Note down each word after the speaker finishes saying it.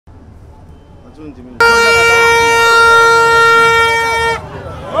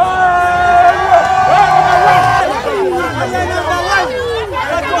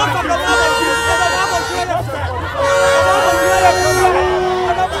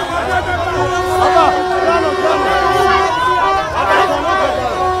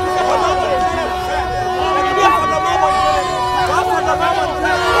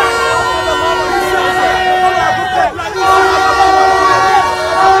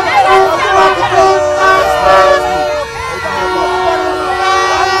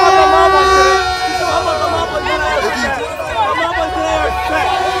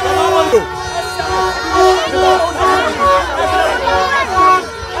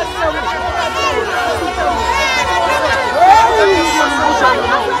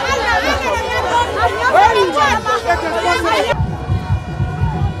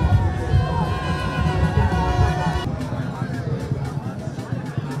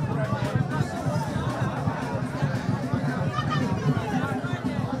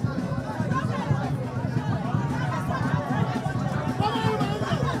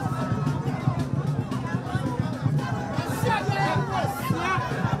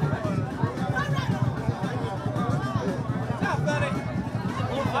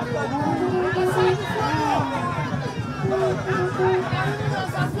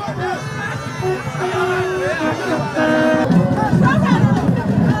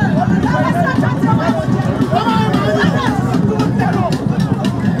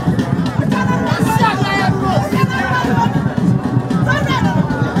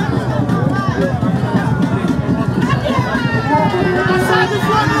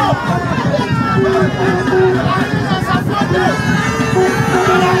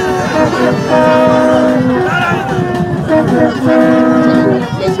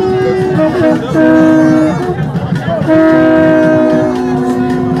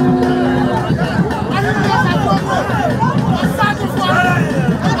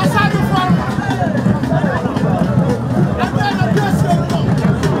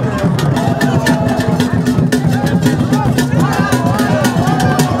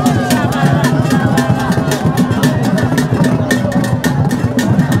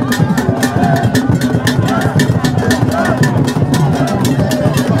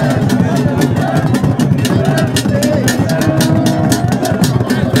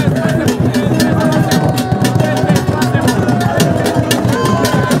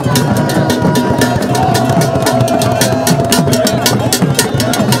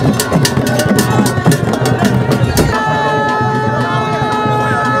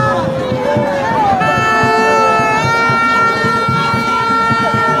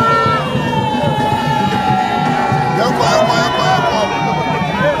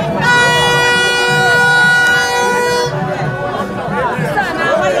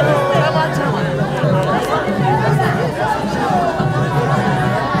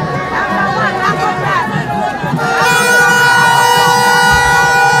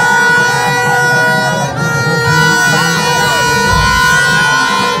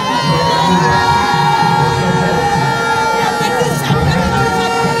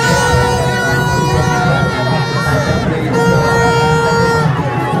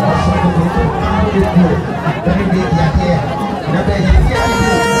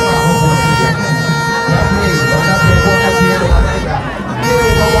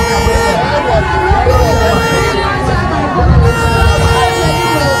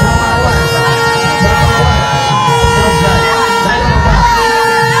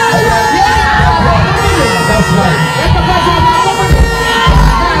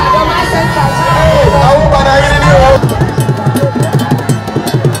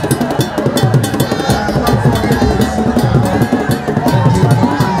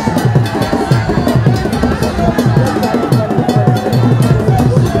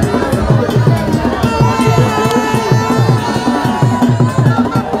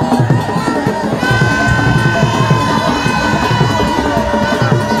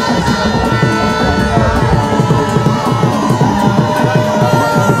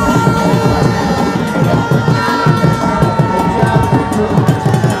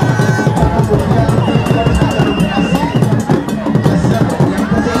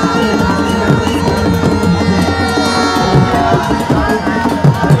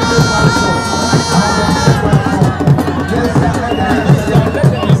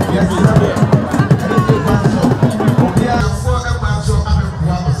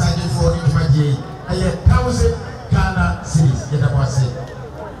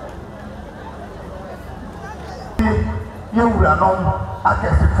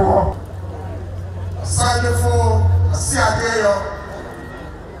Osagyefo, Agyemang,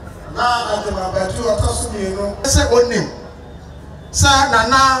 na Agyemang Badu atoso mienu se onim sa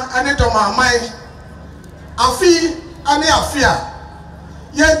nana ane domamai afi ane afia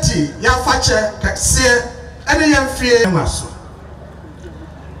yenti ya fache kese ane yemfie maso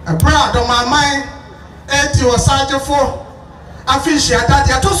abra domamai enti Osagyefo afi hia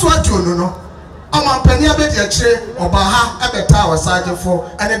dade atoso atuonu no amampani abedi akire obaha ebeta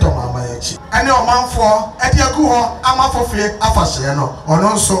Osagyefo ane domamai achi ane omanfo edi agu ho amafofie afahye no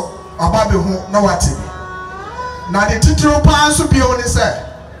ono nso ababehu na watibi na de titiro pa so bi oni se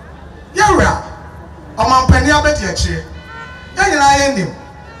yawra amampani abedi akire yanyina yenim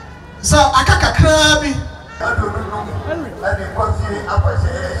so akakakra bi ade kosi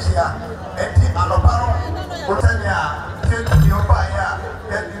afahye ehia enti alobaro otania tetu yoba ya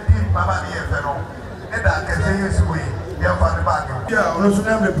edi baba ni efero eda kese yesu we ya fa ne ba ke ya ono so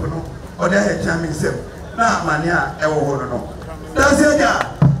na mepo no ode he chami sem na amane a ewo ho no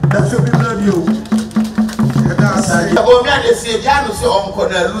that's your people view. Bawumia de se bia no se onko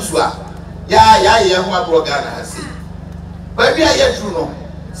na lusua ya ye ho abroga na hasi ba bia ye tru no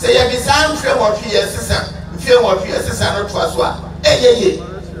se ye bisan hwe wotwe ye sesa mfie wotwe ye sesa no to aso a eyeye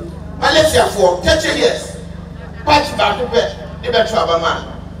Malaysia for 30 years patch back to be e be tro abama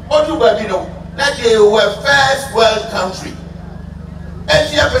odu ba bi no na they were first world country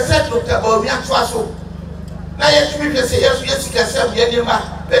 80% look at Bawumia to aso na ye tumi be se yesu yesikasem ye ni ma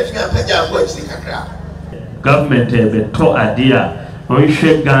government beto idea on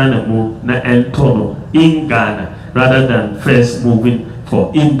Ghana mu na entono in Ghana rather than first moving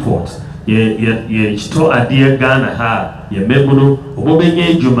for import ye to idea Ghana ha ye mebuno obobenye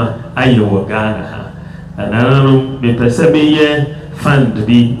ejuma ayewo Ghana ha anano me pese me ye fund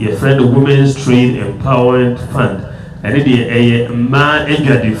bi ye friend Women's Trade Empowerment Fund and the ma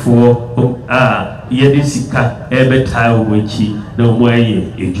Agyemang yedi sika ebeta owechi na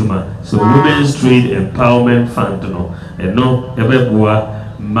omoye ejuma so Women's Trade Empowerment Fund no eno ebeboa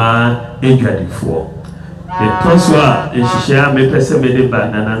ma Agyemang the toswa ehihia me pese me de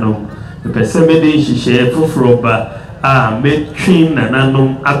banananom me pese me de ehihia foforo ba me twin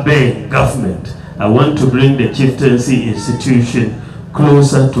nananom abe government. I want to bring the chieftaincy institution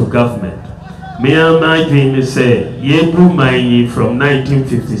closer to government. Me and my dream is say yebu mai from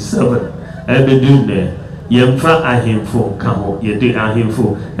 1957 ebedune yemfa ahemfo kaho yede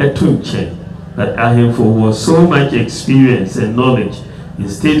ahemfo etunche that ahemfo was so much experience and knowledge in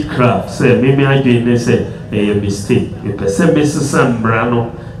statecraft say me my dream is say a mistake me pese me sesam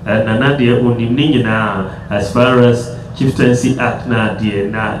brano na de onim ni nyina as far as chieftaincy act na de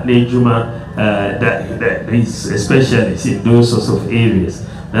na ejuma that is especially in those sorts of areas.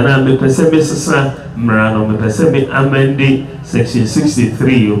 And me pese me sesa mrano me pese me amend section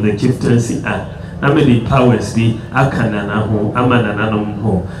 63 of the Chieftaincy Act. Na me the powers be akana na ho amana na no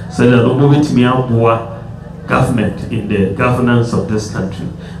ho so that we move me aboa government in the governance of this country.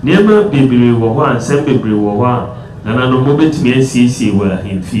 Niema bibiri wo ho ansem bibiri wo ho na no move me NCC were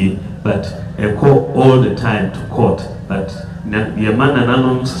himfie but go all the time to court but yemana na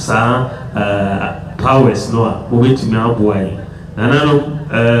no sa powers no move me aboa nanano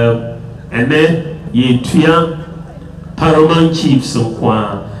and then ye tuya paramount chiefs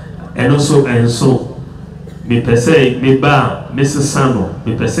kwa and also me pese me ba Mrs. Sano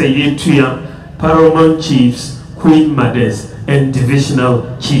me pese ye tuya paramount chiefs, queen mothers and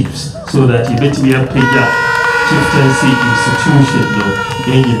divisional chiefs so that you bet me a pager chieftaincy institution no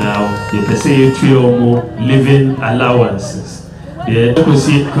now ye pese ye tuya more living allowances ye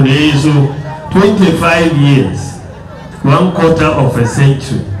kusi kunezo 25 years 1/4 of a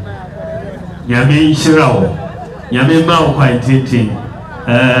century. Yami Shirao, Yami Mao quite tinting.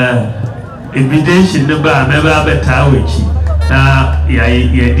 Invitation number never betawichi.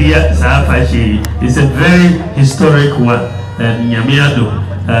 Yadia Zafashi is a very historic one. And Yamiado,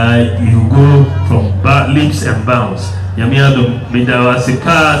 you go from leaps and bounds. Yamiado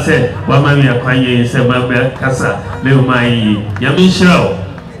Midawasika said, Wamami Akwanye said, Mabel Kasa, Leo Mai, Yami Shirao.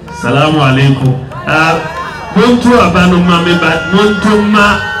 Salamu alaikum. Monto abano mame but monto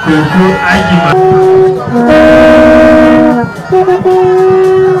ma koko Agyemang.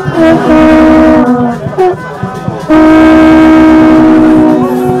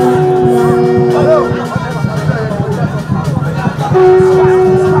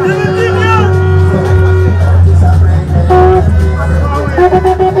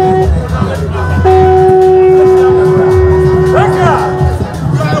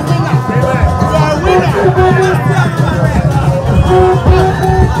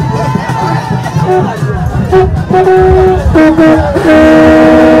 Thank you.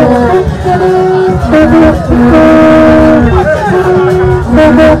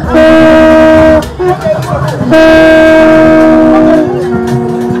 Thank you.